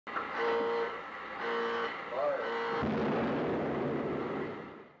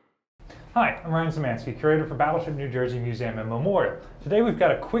Hi, I'm Ryan Szymanski, curator for Battleship New Jersey Museum and Memorial. Today we've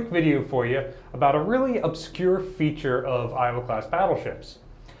got a quick video for you about a really obscure feature of Iowa-class battleships.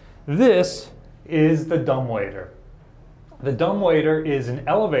 This is the dumbwaiter. The dumbwaiter is an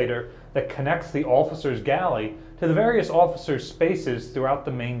elevator that connects the officer's galley to the various officers' spaces throughout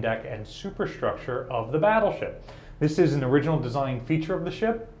the main deck and superstructure of the battleship. This is an original design feature of the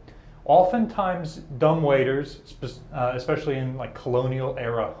ship. Oftentimes, dumbwaiters, especially in like colonial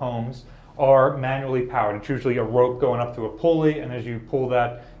era homes, are manually powered. It's usually a rope going up through a pulley, and as you pull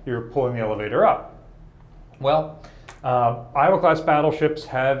that, you're pulling the elevator up. Well, Iowa-class battleships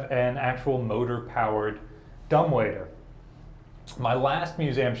have an actual motor-powered dumbwaiter. My last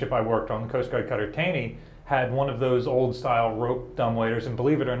museum ship I worked on, the Coast Guard cutter Taney, had one of those old-style rope dumbwaiters, and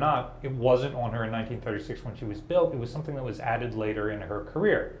believe it or not, it wasn't on her in 1936 when she was built. It was something that was added later in her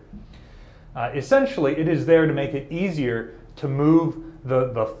career. Essentially, it is there to make it easier to move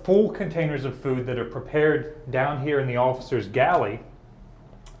the full containers of food that are prepared down here in the officer's galley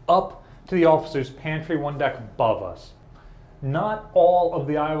up to the officer's pantry one deck above us. Not all of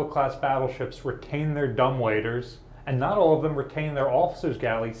the Iowa-class battleships retain their dumbwaiters, and not all of them retain their officer's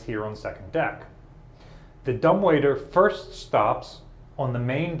galleys here on second deck. The dumbwaiter first stops on the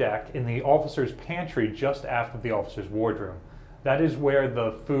main deck in the officer's pantry just after the officer's wardroom. That is where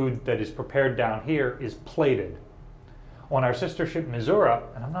the food that is prepared down here is plated. On our sister ship Missouri,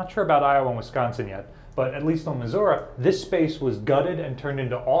 and I'm not sure about Iowa and Wisconsin yet, but at least on Missouri, this space was gutted and turned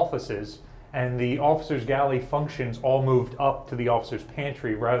into offices, and the officer's galley functions all moved up to the officer's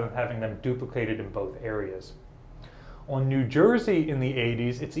pantry rather than having them duplicated in both areas. On New Jersey in the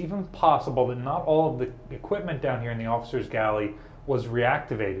 80s, it's even possible that not all of the equipment down here in the officer's galley was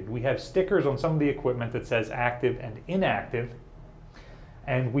reactivated. We have stickers on some of the equipment that says active and inactive,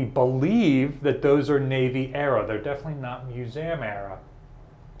 and we believe that those are Navy era. They're definitely not museum era.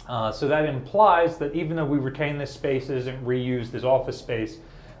 So that implies that even though we retain this space, it isn't reused as office space,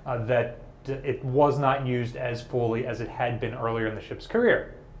 that it was not used as fully as it had been earlier in the ship's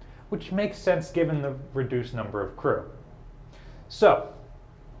career, which makes sense given the reduced number of crew. So,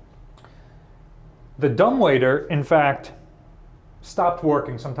 the dumbwaiter, in fact, stopped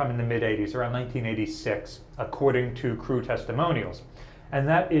working sometime in the mid-80s, around 1986, according to crew testimonials. And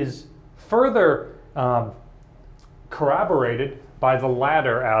that is further corroborated by the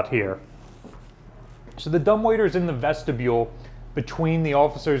ladder out here. So the dumbwaiter is in the vestibule between the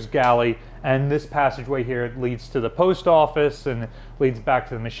officer's galley and this passageway here. It leads to the post office and it leads back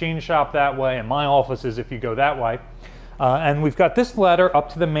to the machine shop that way, and my office is if you go that way. And we've got this ladder up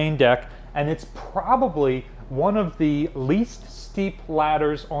to the main deck, and it's probably one of the least steep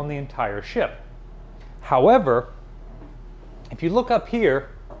ladders on the entire ship. However, if you look up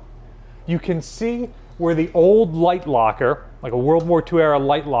here, you can see where the old light locker, like a World War II era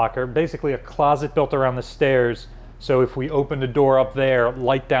light locker, basically a closet built around the stairs, so if we open the door up there,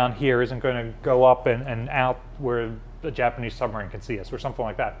 light down here isn't going to go up and out where a Japanese submarine can see us or something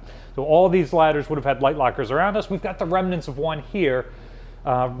like that. So all these ladders would have had light lockers around us. We've got the remnants of one here,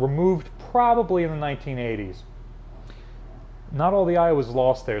 removed probably in the 1980s. Not all the Iowa's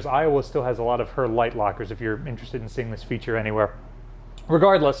lost theirs. Iowa still has a lot of her light lockers if you're interested in seeing this feature anywhere.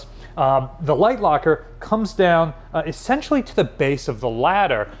 Regardless, the light locker comes down essentially to the base of the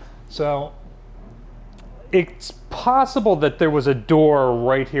ladder. So it's possible that there was a door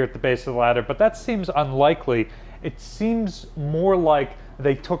right here at the base of the ladder, but that seems unlikely. It seems more like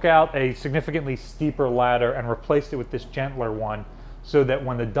they took out a significantly steeper ladder and replaced it with this gentler one, so that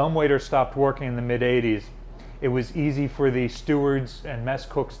when the dumbwaiter stopped working in the mid-80s, it was easy for the stewards and mess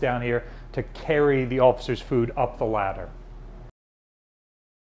cooks down here to carry the officer's food up the ladder.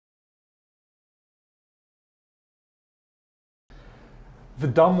 The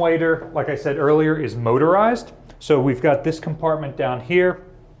dumbwaiter, like I said earlier, is motorized. So we've got this compartment down here.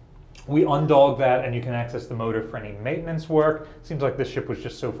 We undog that and you can access the motor for any maintenance work. Seems like this ship was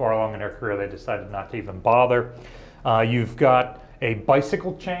just so far along in her career they decided not to even bother. You've got a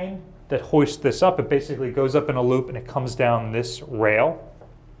bicycle chain that hoists this up. It basically goes up in a loop and it comes down this rail.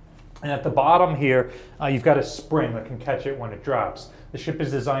 And at the bottom here, you've got a spring that can catch it when it drops. The ship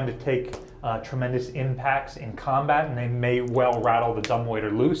is designed to take tremendous impacts in combat, and they may well rattle the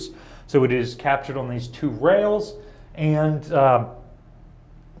dumbwaiter loose. So it is captured on these two rails and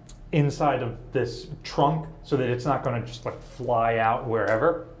inside of this trunk, so that it's not going to just like fly out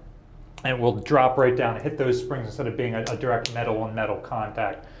wherever. And it will drop right down and hit those springs instead of being a direct metal on metal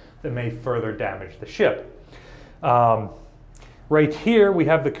contact that may further damage the ship. Right here we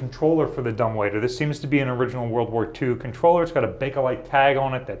have the controller for the dumbwaiter. This seems to be an original World War II controller. It's got a Bakelite tag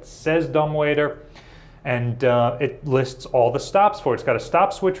on it that says dumbwaiter. And it lists all the stops for it. It's got a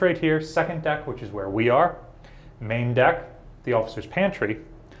stop switch right here, second deck, which is where we are, main deck, the officer's pantry,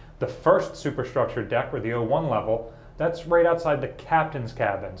 the first superstructure deck, or the O1 level, that's right outside the captain's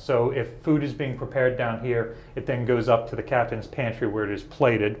cabin. So if food is being prepared down here, it then goes up to the captain's pantry where it is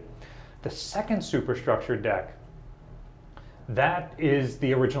plated. The second superstructure deck, that is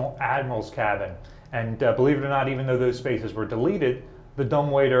the original admiral's cabin. And believe it or not, even though those spaces were deleted, the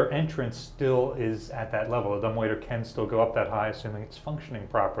dumbwaiter entrance still is at that level. The dumbwaiter can still go up that high, assuming it's functioning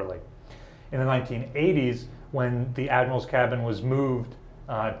properly. In the 1980s, when the admiral's cabin was moved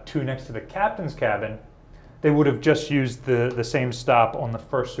to next to the captain's cabin, they would have just used the same stop on the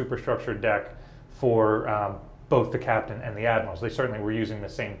first superstructure deck for both the captain and the admirals. They certainly were using the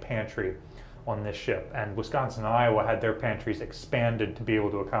same pantry on this ship. And Wisconsin and Iowa had their pantries expanded to be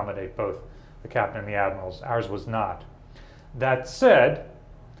able to accommodate both the captain and the admirals. Ours was not. That said,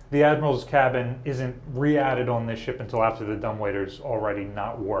 the admiral's cabin isn't re-added on this ship until after the dumbwaiter's already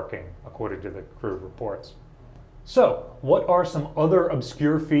not working, according to the crew reports. So, what are some other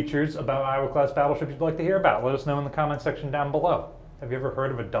obscure features about Iowa-class battleships you'd like to hear about? Let us know in the comment section down below. Have you ever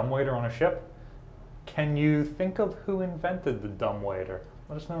heard of a dumbwaiter on a ship? Can you think of who invented the dumbwaiter?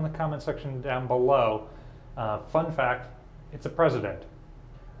 Let us know in the comment section down below. Fun fact, it's a president.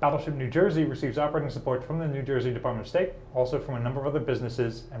 Battleship New Jersey receives operating support from the New Jersey Department of State, also from a number of other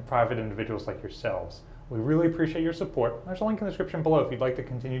businesses and private individuals like yourselves. We really appreciate your support. There's a link in the description below if you'd like to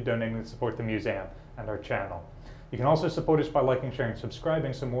continue donating to support the museum and our channel. You can also support us by liking, sharing, and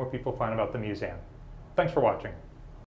subscribing so more people find about the museum. Thanks for watching.